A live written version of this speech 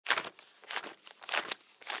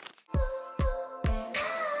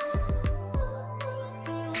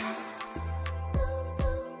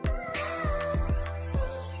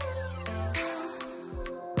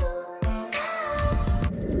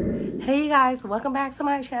Hey guys, welcome back to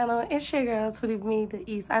my channel. It's your girl, Tweety Me, the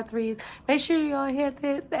East R3s. Make sure you go hit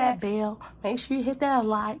that bell. Make sure you hit that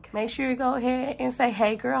like. Make sure you go ahead and say,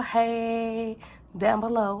 hey girl, hey, down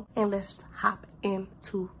below. And let's hop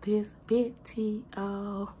into this video.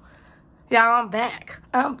 Y'all, I'm back.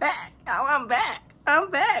 I'm back. Y'all, I'm back. I'm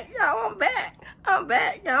back. Y'all, I'm back. I'm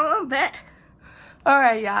back. Y'all, I'm back. All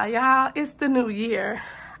right, y'all, it's the new year.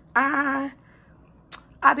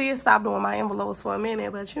 I did stop doing my envelopes for a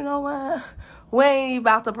minute, but you know what? We ain't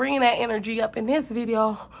about to bring that energy up in this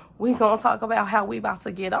video. We gonna talk about how we about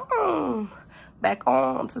to get back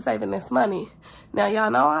on to saving this money. Now,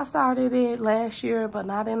 y'all know I started it last year, but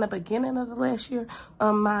not in the beginning of the last year.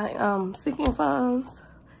 My sinking funds,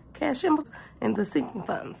 cash envelopes, and the sinking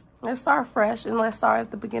funds. Let's start fresh and let's start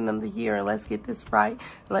at the beginning of the year and let's get this right.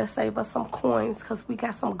 Let's save us some coins because we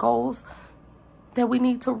got some goals that we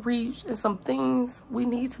need to reach and some things we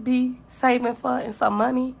need to be saving for and some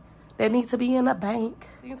money that need to be in a bank.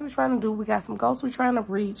 Things we're trying to do, we got some goals we're trying to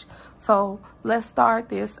reach. So let's start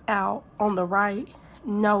this out on the right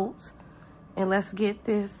note and let's get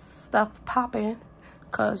this stuff popping.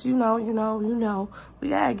 Cause you know, we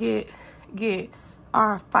gotta get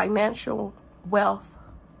our financial wealth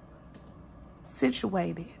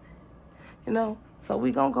situated, you know. So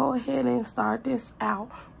we gonna go ahead and start this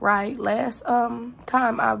out right. Last time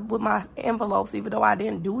with my envelopes, even though I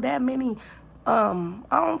didn't do that many, I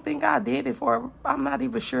don't think I did it for, I'm not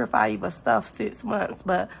even sure if I even stuffed 6 months,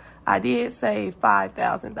 but I did save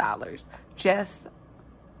 $5,000 just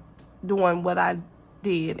doing what I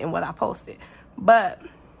did and what I posted. But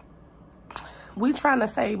we trying to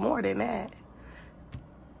save more than that.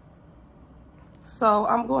 So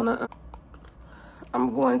I'm going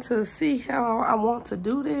to see how I want to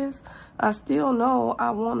do this. I still know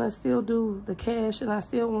I want to still do the cash, and I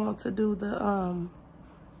still want to do the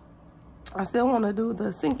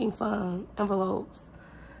sinking fund envelopes.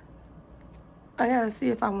 I gotta see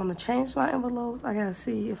if I want to change my envelopes. I gotta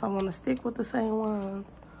see if I want to stick with the same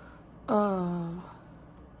ones.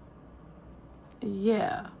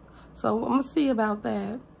 Yeah. So I'm gonna see about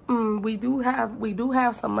that. We do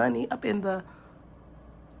have some money up in the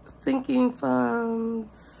sinking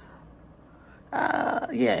funds.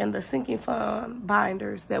 And the sinking fund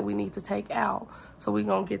binders that we need to take out. So we're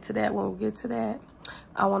gonna get to that when we get to that.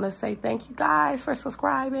 I want to say thank you guys for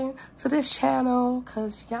subscribing to this channel,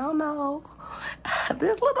 because y'all know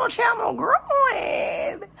this little channel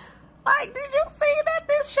growing. Like, did you see that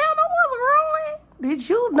this channel was growing? Did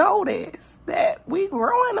you notice that we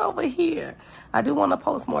growing over here? I do want to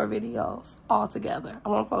post more videos all together. I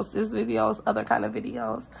want to post this videos, other kind of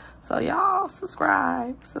videos. So y'all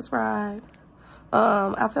subscribe.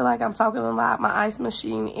 I feel like I'm talking a lot. My ice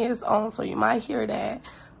machine is on, so you might hear that.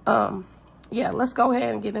 Yeah, let's go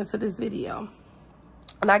ahead and get into this video.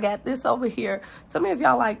 And I got this over here. Tell me if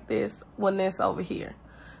y'all like this when this over here.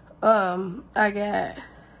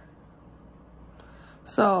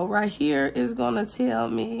 So right here is gonna tell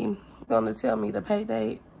me the pay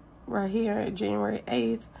date right here, January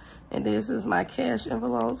 8th. And this is my cash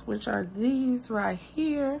envelopes, which are these right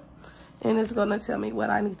here. And it's gonna tell me what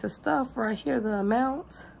I need to stuff right here, the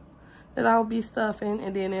amount that I'll be stuffing,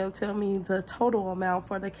 and then it'll tell me the total amount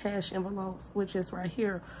for the cash envelopes, which is right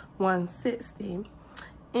here, $160.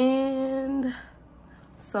 And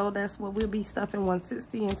so that's what we'll be stuffing,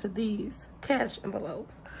 $160 into these cash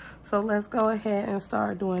envelopes. So let's go ahead and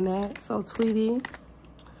start doing that. So Tweety,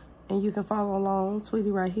 and you can follow along,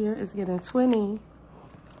 Tweety right here is getting 20.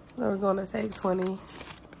 So we're gonna take 20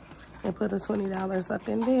 and put the $20 up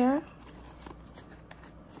in there.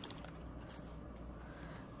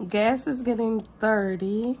 Gas is getting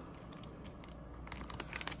 30.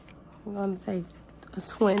 I'm gonna take a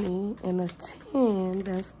 20 and a 10,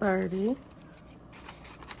 that's 30.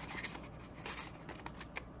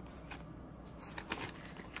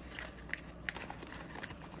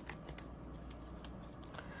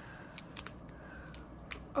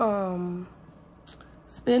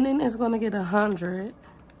 Spending is gonna get 100.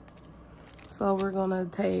 So we're gonna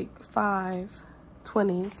take 5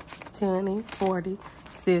 20s, 20, 40,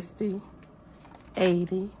 60,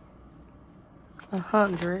 80,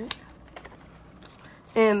 100.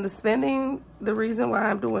 And the spending, the reason why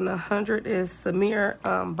I'm doing 100 is Samir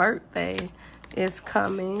birthday is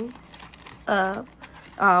coming up.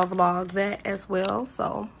 I'll vlog that as well,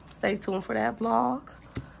 so stay tuned for that vlog.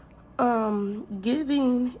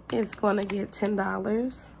 Giving is gonna get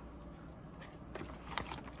 $10.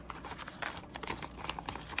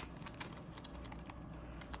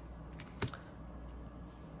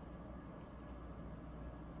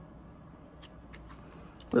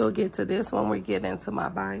 We'll get to this when we get into my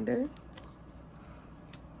binder.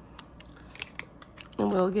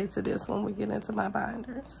 And we'll get to this when we get into my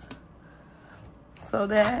binders. So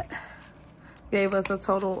that gave us a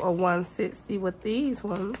total of $160 with these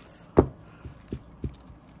ones. And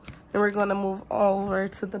we're going to move over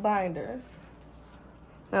to the binders.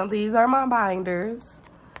 Now, these are my binders.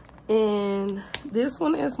 And this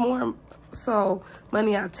one is more so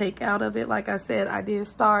money I take out of it. Like I said, I did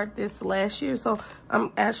start this last year. So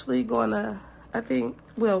I'm actually going to, I think,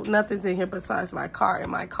 well, nothing's in here besides my car. And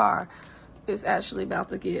my car is actually about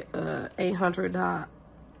to get a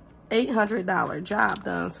 $800 job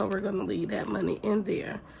done. So we're going to leave that money in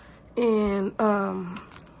there. And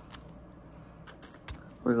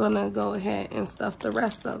we're going to go ahead and stuff the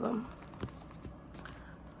rest of them.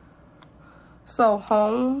 So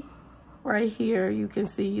home, right here, you can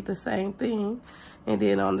see the same thing. And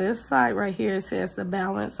then on this side right here, it says the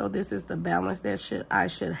balance. So this is the balance that I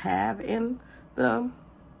should have in them.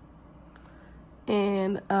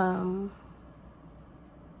 And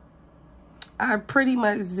I pretty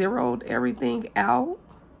much zeroed everything out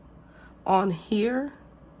on here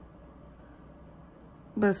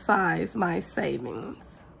besides my savings,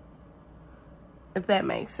 if that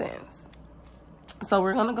makes sense. So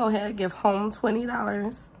we're gonna go ahead and give home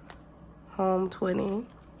 $20. Home 20.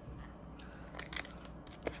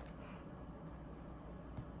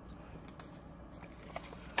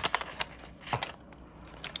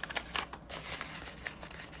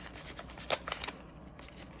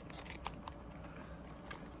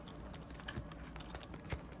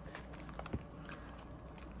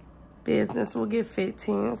 Business will get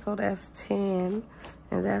 15, so that's 10,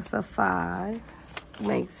 and that's a 5,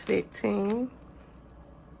 makes 15.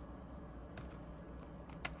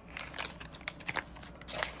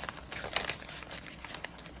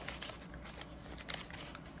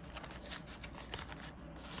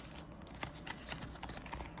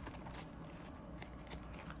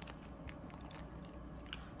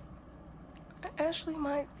 I actually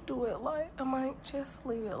might do it like, I might just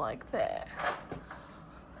leave it like that.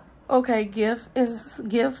 Okay, gifts is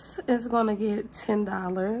gonna get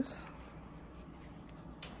 $10.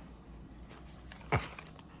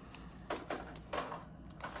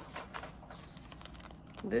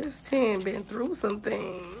 This 10 been through some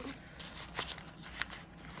things.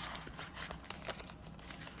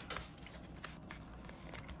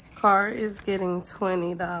 Car is getting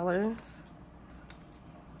 $20.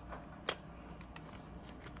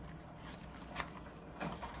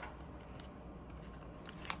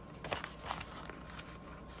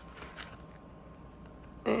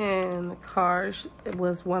 And the car, it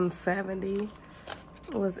was $170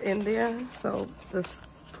 was in there. So this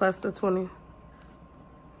plus the 20.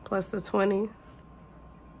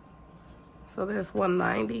 So that's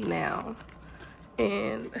 $190 now.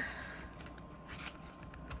 And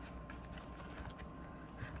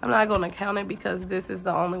I'm not going to count it because this is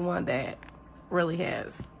the only one that really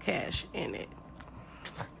has cash in it.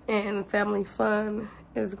 And Family Fun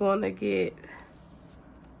is going to get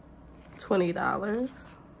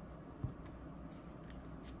 $20.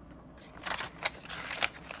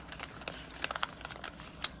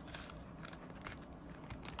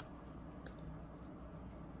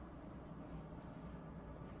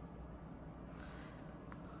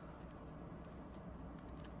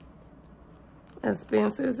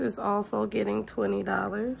 Expenses is also getting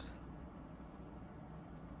 $20.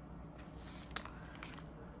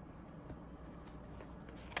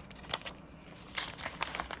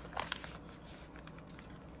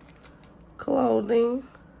 Clothing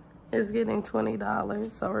is getting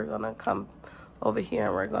 $20. So we're gonna come over here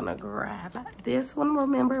and we're gonna grab this one.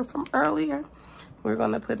 Remember from earlier? We're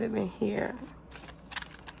gonna put it in here.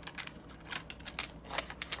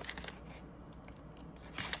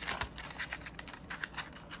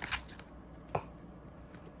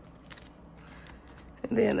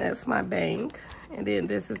 And then that's my bank. And then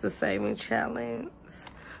this is the saving challenge.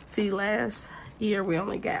 See, last year we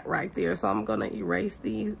only got right there. So I'm gonna erase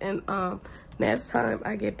these. And next time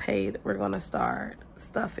I get paid, we're gonna start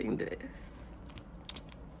stuffing this.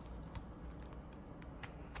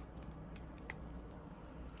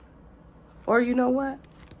 Or you know what?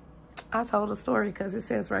 I told a story because it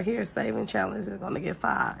says right here, saving challenge is gonna get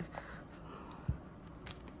 5.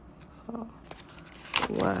 So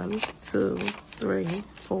 1, 2, 3,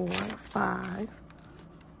 4, 5.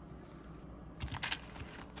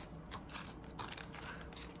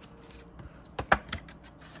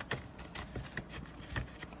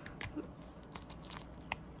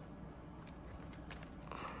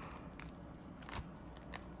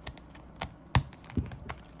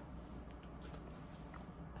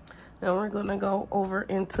 Then we're gonna go over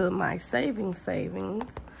into my savings,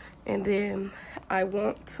 and then I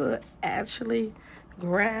want to actually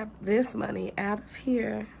grab this money out of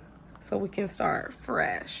here so we can start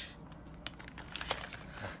fresh.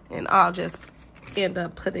 And I'll just end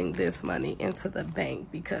up putting this money into the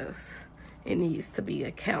bank because it needs to be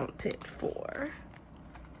accounted for.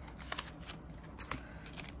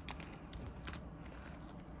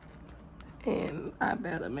 And I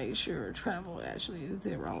better make sure travel actually is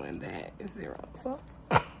 0 and that is 0. So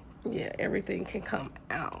yeah, everything can come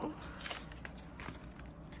out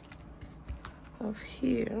of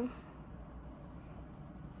here.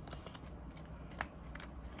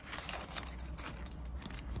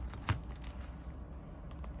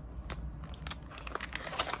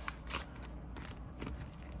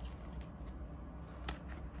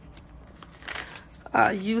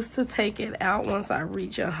 I used to take it out once I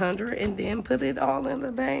reach 100 and then put it all in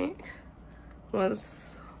the bank. But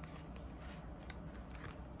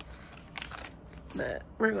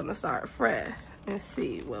we're gonna start fresh and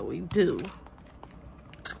see what we do.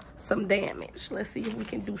 Some damage. Let's see if we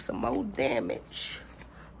can do some more damage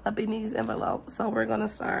up in these envelopes. So we're gonna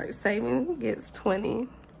start saving. Gets 20.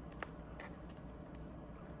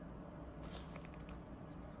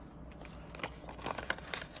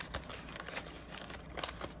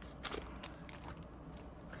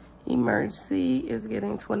 Emergency is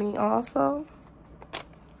getting 20 also.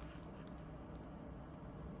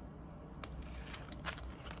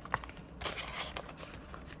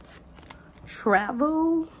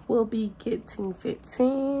 Travel will be getting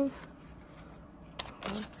 15.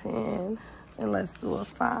 10. And let's do a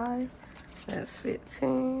 5. That's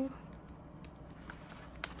 15.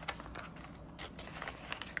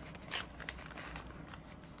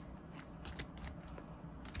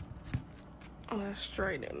 Let's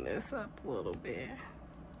straighten this up a little bit.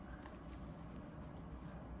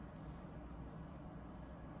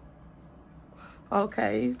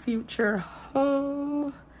 Okay, future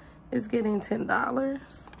home is getting $10.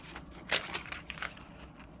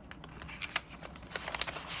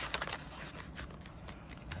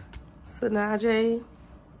 Sanaje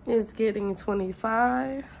is getting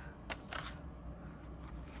 25.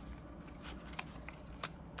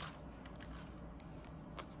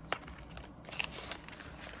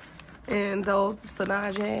 And those,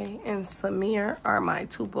 Sanaje and Samir, are my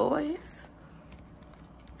 2 boys.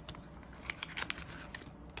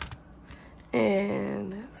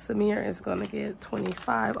 And Samir is gonna get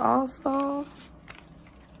 25 also.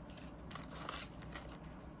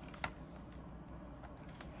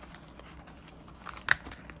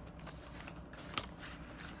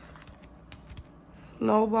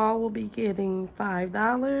 Snowball will be getting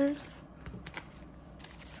 $5.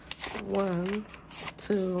 1,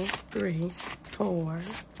 2, 3, 4,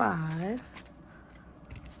 5.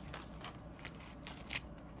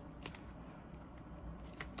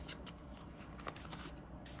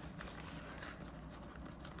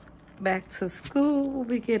 Back to school, we'll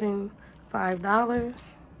be getting $5.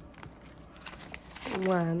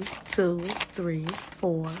 1, 2, 3,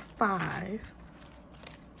 4, 5.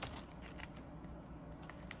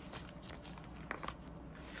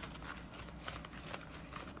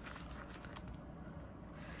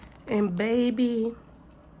 And baby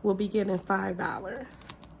will be getting $5.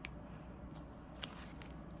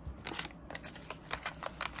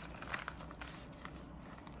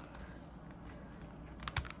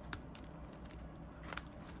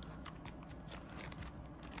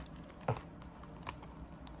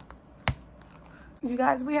 You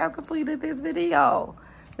guys, we have completed this video.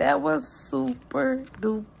 That was super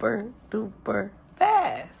duper duper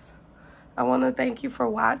fast. I want to thank you for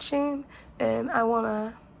watching, and I want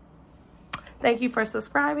to thank you for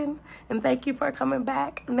subscribing, and thank you for coming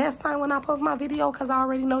back next time when I post my video, because I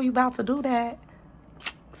already know you about to do that.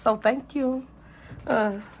 So thank you.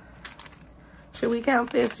 Should we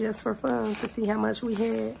count this just for fun to see how much we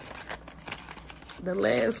had? The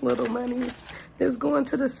last little money is going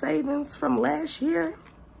to the savings from last year.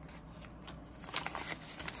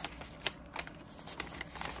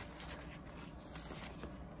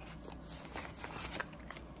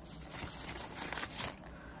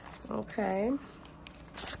 Okay.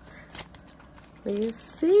 Let's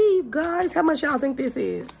see, guys. How much y'all think this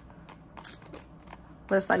is?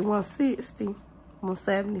 Let's say 160,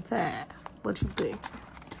 175. What you think?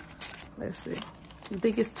 Let's see. You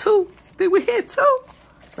think it's 2? Think we hit 2?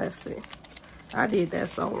 Let's see. I did that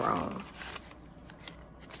so wrong.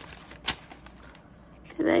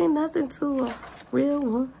 It ain't nothing to a real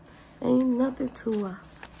one. Ain't nothing to a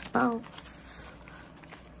bounce.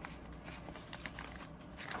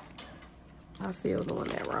 I still doing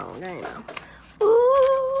that wrong, ain't I?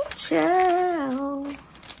 Ooh, child.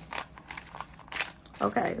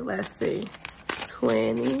 Okay, let's see.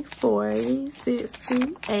 20, 40,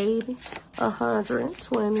 60, 80, 100,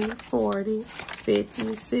 20, 40,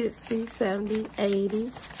 50, 60, 70,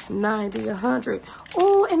 80, 90, 100.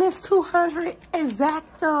 Oh, and it's 200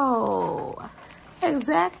 exacto.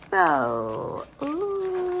 Exacto.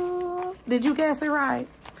 Ooh. Did you guess it right?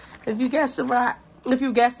 If you guessed it right,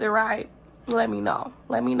 let me know.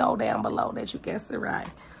 Let me know down below that you guessed it right.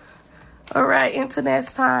 All right, until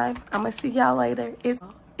next time, I'm gonna see y'all later.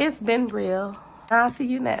 It's been real. I'll see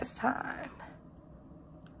you next time.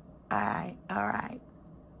 All right.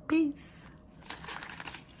 Peace.